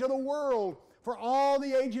saying to the world for all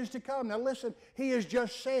the ages to come. Now listen, he has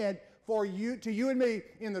just said to you and me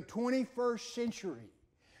in the 21st century.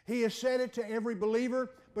 He has said it to every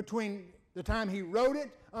believer between the time he wrote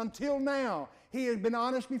it until now. He has been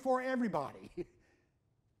honest before everybody.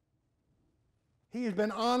 He has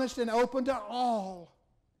been honest and open to all.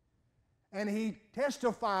 And he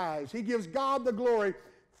testifies. He gives God the glory.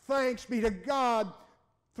 Thanks be to God,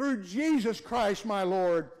 through Jesus Christ my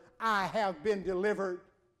Lord, I have been delivered.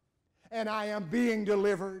 And I am being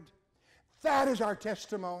delivered. That is our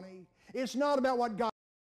testimony. It's not about what God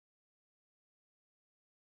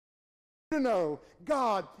to know.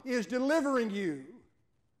 God is delivering you.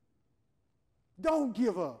 Don't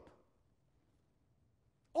give up.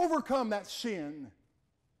 Overcome that sin,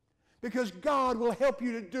 because God will help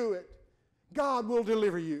you to do it. God will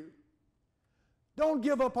deliver you. Don't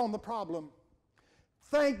give up on the problem.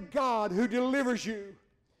 Thank God who delivers you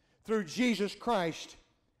through Jesus Christ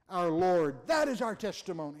our Lord. That is our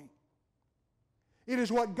testimony. It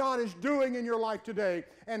is what God is doing in your life today.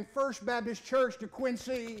 And First Baptist Church to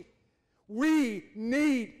Quincy, we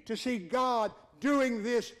need to see God doing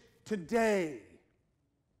this today.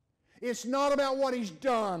 It's not about what He's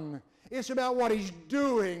done. It's about what He's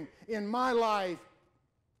doing in my life,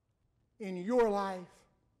 in your life,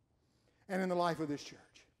 and in the life of this church.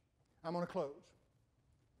 I'm going to close.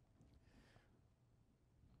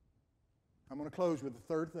 I'm going to close with the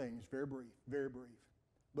third thing. It's very brief,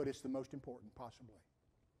 but it's the most important possibly.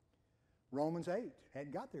 Romans 8,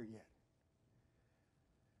 hadn't got there yet.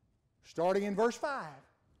 Starting in verse 5,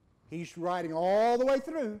 he's writing all the way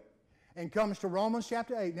through and comes to Romans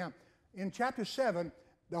chapter 8. Now, in chapter 7,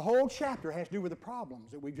 the whole chapter has to do with the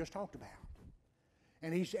problems that we've just talked about.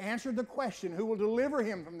 And he's answered the question, who will deliver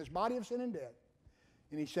him from this body of sin and death?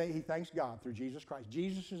 And he thanks God through Jesus Christ.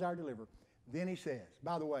 Jesus is our deliverer. Then he says,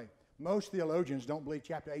 by the way, most theologians don't believe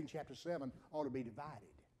chapter 8 and chapter 7 ought to be divided.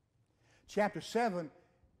 Chapter 7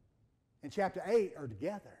 and chapter 8 are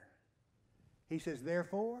together. He says,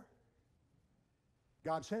 therefore,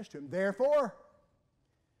 God says to him, therefore,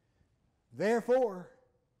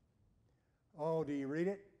 oh, do you read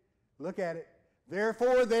it? Look at it.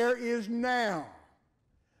 Therefore, there is now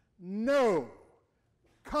no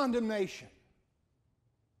condemnation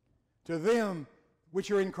to them which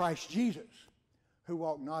are in Christ Jesus, who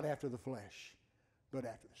walk not after the flesh, but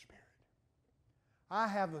after the Spirit. I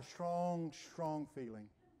have a strong feeling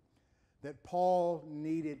that Paul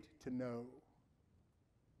needed to know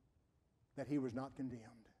that he was not condemned.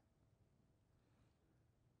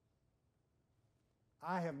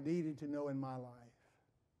 I have needed to know in my life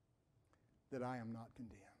that I am not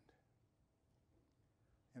condemned.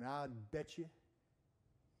 And I bet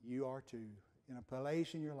you are too, in a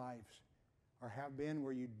place in your lives, or have been,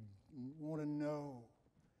 where you want to know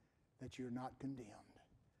that you're not condemned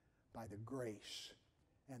by the grace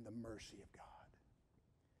and the mercy of God.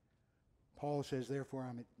 Paul says, therefore,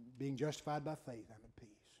 I'm being justified by faith, I'm at peace.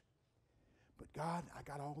 But God, I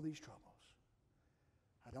got all these troubles.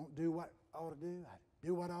 I don't do what I ought to do. I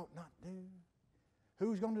do what I ought not do.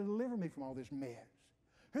 Who's going to deliver me from all this mess?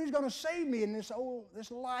 Who's going to save me in this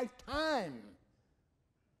lifetime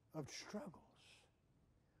of struggles?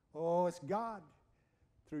 Oh, it's God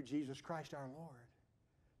through Jesus Christ our Lord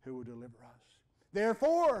who will deliver us.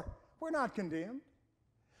 Therefore, we're not condemned.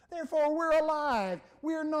 Therefore, we're alive.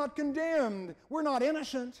 We're not condemned. We're not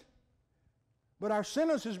innocent. But our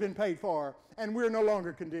sentence has been paid for, and we're no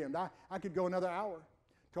longer condemned. I could go another hour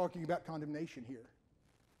talking about condemnation here.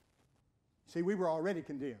 See, we were already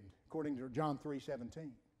condemned, according to John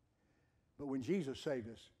 3:17. But when Jesus saved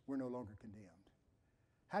us, we're no longer condemned.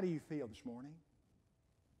 How do you feel this morning?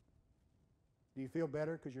 Do you feel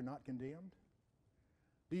better because you're not condemned?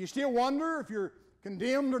 Do you still wonder if you're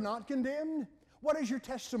condemned or not condemned? What is your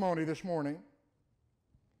testimony this morning?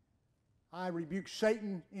 I rebuke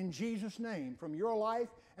Satan in Jesus' name from your life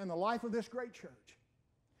and the life of this great church,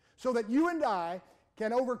 so that you and I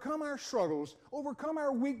can overcome our struggles, overcome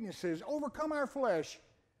our weaknesses, overcome our flesh,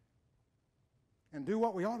 and do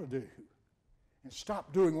what we ought to do, and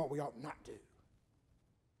stop doing what we ought not do.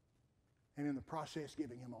 And in the process,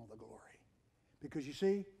 giving Him all the glory. Because you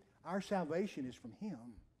see, our salvation is from Him.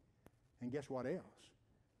 And guess what else?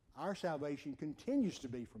 Our salvation continues to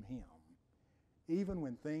be from Him, even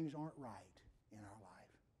when things aren't right in our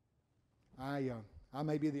life. I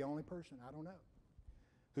may be the only person, I don't know,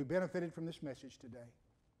 who benefited from this message today.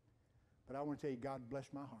 But I want to tell you, God bless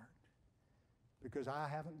my heart, because I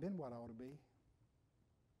haven't been what I ought to be.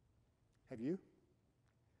 Have you?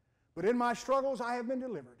 But in my struggles, I have been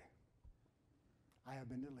delivered. I have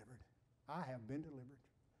been delivered. I have been delivered.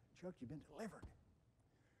 Chuck, you've been delivered.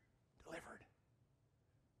 Delivered.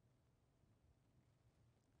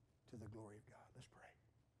 To the glory of God. Let's pray.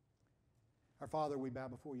 Our Father, we bow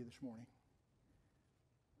before you this morning.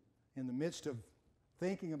 In the midst of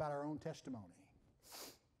thinking about our own testimony.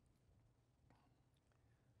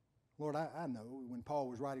 Lord, I know when Paul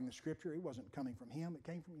was writing the Scripture, it wasn't coming from him, it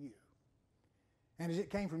came from you. And as it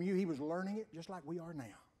came from you, he was learning it just like we are now.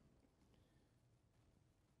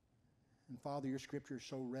 And Father, your Scripture is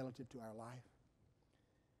so relative to our life.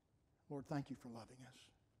 Lord, thank you for loving us.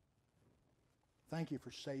 Thank you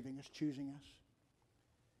for saving us, choosing us.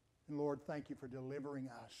 And Lord, thank you for delivering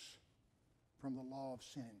us from the law of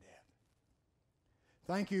sin and death.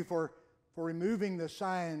 Thank you for removing the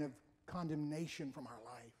sign of condemnation from our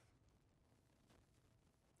life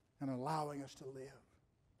and allowing us to live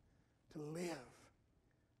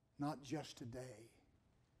not just today,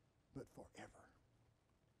 but forever.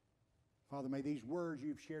 Father, may these words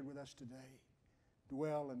you've shared with us today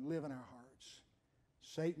dwell and live in our hearts.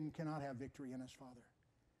 Satan cannot have victory in us, Father.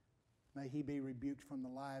 May he be rebuked from the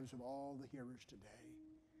lives of all the hearers today.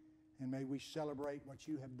 And may we celebrate what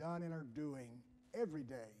you have done and are doing every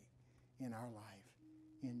day in our life.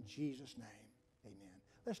 In Jesus' name, amen.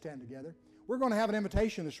 Let's stand together. We're going to have an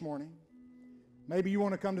invitation this morning. Maybe you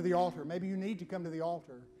want to come to the altar. Maybe you need to come to the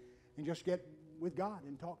altar and just get with God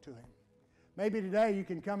and talk to Him. Maybe today you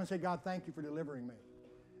can come and say, God, thank you for delivering me.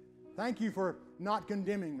 Thank you for not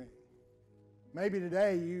condemning me. Maybe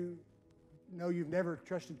today you know you've never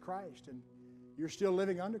trusted Christ and you're still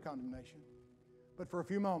living under condemnation. But for a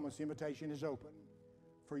few moments, the invitation is open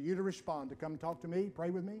for you to respond, to come talk to me, pray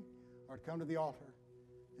with me, or to come to the altar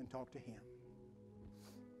and talk to Him.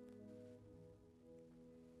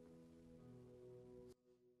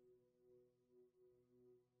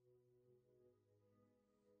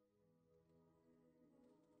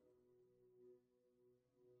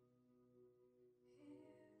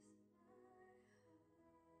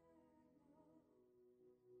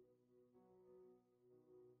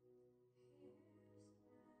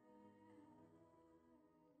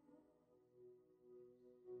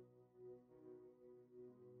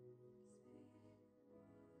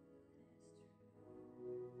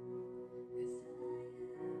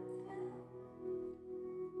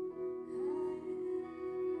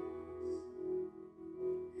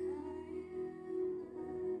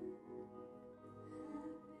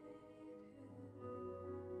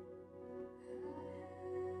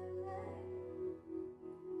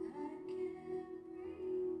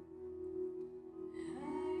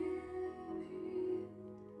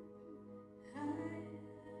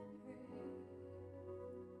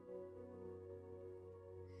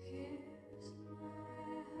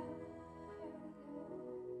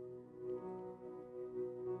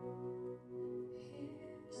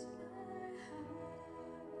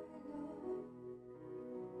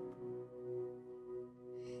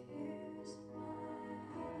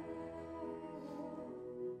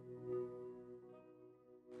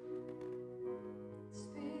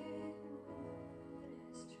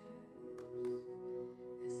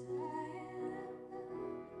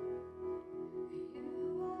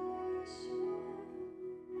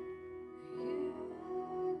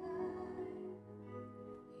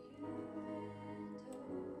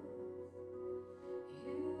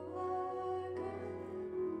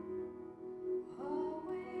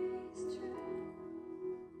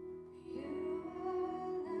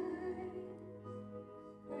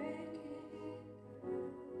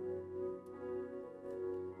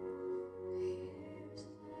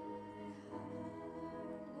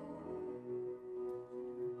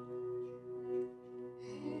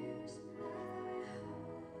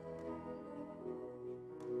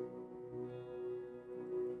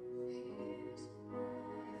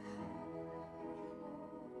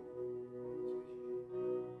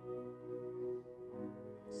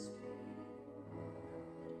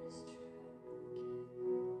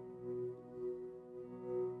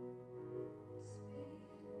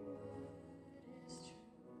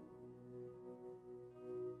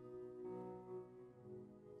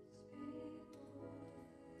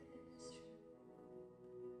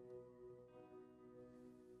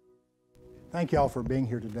 Thank y'all for being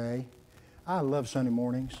here today. I love Sunday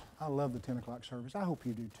mornings. I love the 10 o'clock service. I hope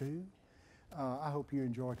you do too. I hope you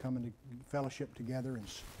enjoy coming to fellowship together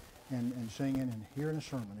and singing and hearing a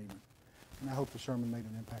sermon even. And I hope the sermon made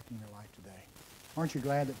an impact in your life today. Aren't you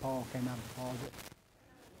glad that Paul came out of the closet?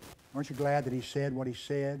 Aren't you glad that he said what he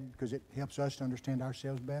said because it helps us to understand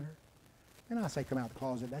ourselves better? And I say come out of the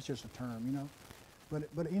closet, that's just a term, you know.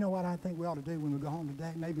 But you know what I think we ought to do when we go home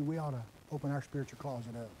today? Maybe we ought to open our spiritual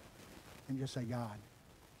closet up and just say, God,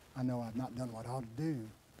 I know I've not done what I ought to do.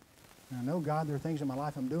 And I know, God, there are things in my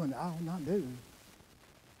life I'm doing that I ought not do.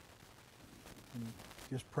 And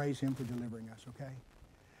just praise Him for delivering us, okay?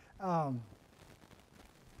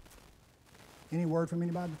 Any word from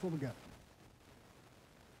anybody before we go?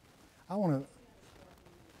 I want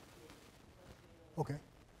to... Okay,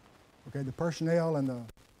 the personnel and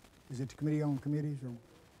is it the committee on committees or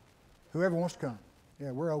whoever wants to come?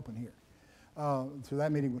 Yeah, we're open here. So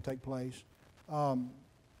that meeting will take place. I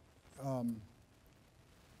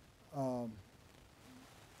was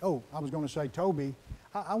going to say, Toby,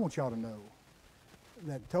 I want y'all to know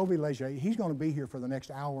that Toby Leger, he's going to be here for the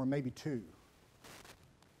next hour, maybe two,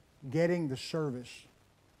 getting the service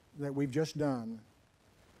that we've just done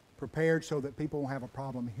prepared so that people won't have a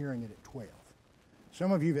problem hearing it at 12.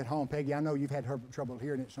 Some of you at home, Peggy, I know you've had trouble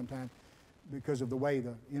hearing it sometimes because of the way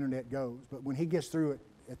the internet goes. But when he gets through it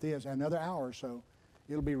at this, another hour or so,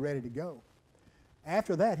 it'll be ready to go.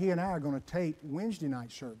 After that, he and I are going to tape Wednesday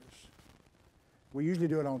night service. We usually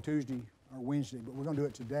do it on Tuesday or Wednesday, but we're going to do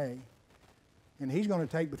it today. And he's going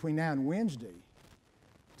to take between now and Wednesday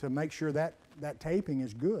to make sure that taping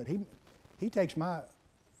is good. He takes my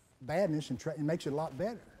badness and makes it a lot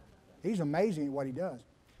better. He's amazing at what he does.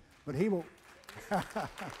 But he will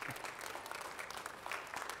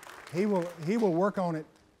he will work on it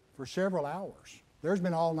for several hours. There's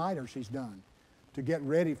been all-nighters he's done to get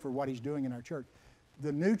ready for what he's doing in our church.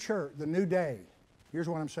 The new church, the new day, here's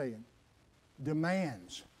what I'm saying,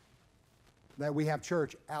 demands that we have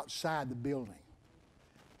church outside the building.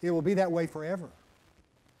 It will be that way forever.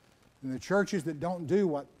 And the churches that don't do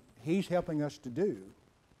what he's helping us to do,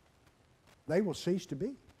 they will cease to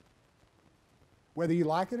be. Whether you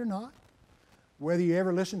like it or not, whether you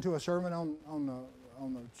ever listen to a sermon on the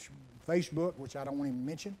Facebook, which I don't want to even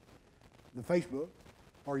mention, the Facebook,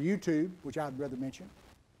 or YouTube, which I'd rather mention,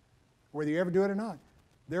 whether you ever do it or not,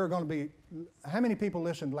 there are going to be, how many people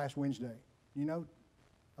listened last Wednesday? You know,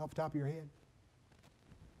 off the top of your head?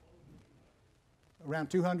 Around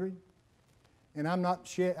 200? And I'm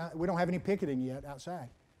not, we don't have any picketing yet outside.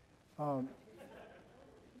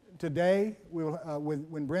 Today,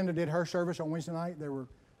 when Brenda did her service on Wednesday night,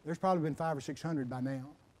 there's probably been 500 or 600 by now.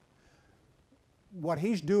 What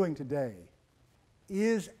he's doing today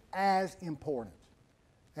is as important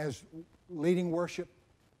as leading worship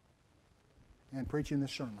and preaching the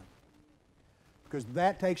sermon. Because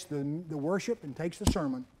that takes the worship and takes the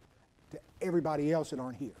sermon to everybody else that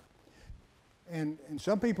aren't here. And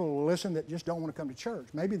some people will listen that just don't want to come to church.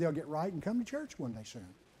 Maybe they'll get right and come to church one day soon.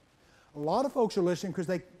 A lot of folks are listening because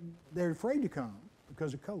they're afraid to come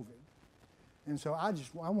because of COVID. And so I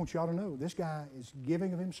want y'all to know this guy is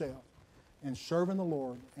giving of himself and serving the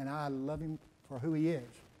Lord, and I love him for who he is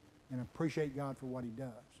and appreciate God for what he does.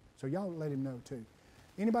 So y'all let him know too.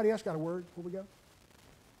 Anybody else got a word before we go?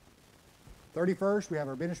 31st, we have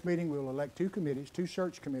our business meeting. We'll elect two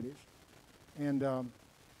search committees, and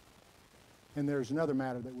there's another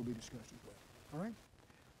matter that we'll be discussing as well. All right?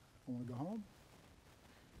 I want to go home.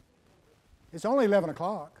 It's only 11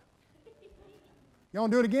 o'clock. You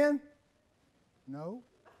want to do it again? No?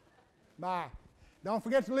 Bye. Don't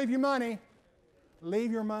forget to leave your money.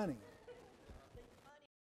 Leave your money.